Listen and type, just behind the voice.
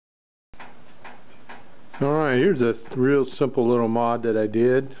Alright, here's a real simple little mod that I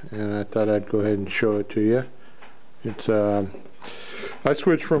did, and I thought I'd go ahead and show it to you. It's I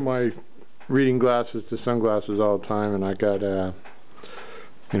switch from my reading glasses to sunglasses all the time, and I got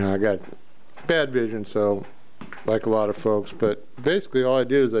I got bad vision, so like a lot of folks. But basically all I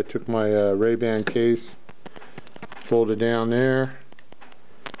did is I took my Ray-Ban case, folded down there,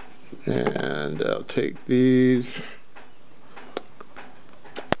 and I'll take these,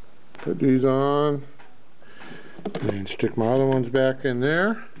 put these on, and stick my other ones back in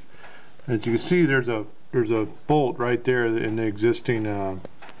there. As you can see, there's a bolt right there in the existing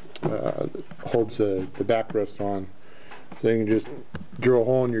holds the backrest on. So you can just drill a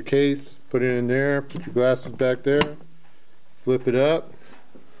hole in your case, put it in there, put your glasses back there, flip it up.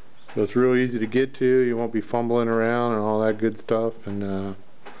 So it's real easy to get to. You won't be fumbling around and all that good stuff. And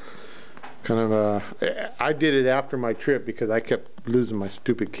I did it after my trip because I kept losing my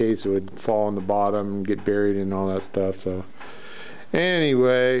stupid case. It would fall on the bottom and get buried and all that stuff. So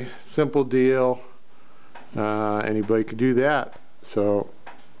anyway, simple deal. Anybody could do that. So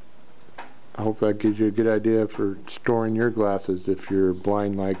I hope that gives you a good idea for storing your glasses if you're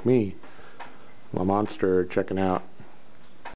blind like me. I'm a monster checking out.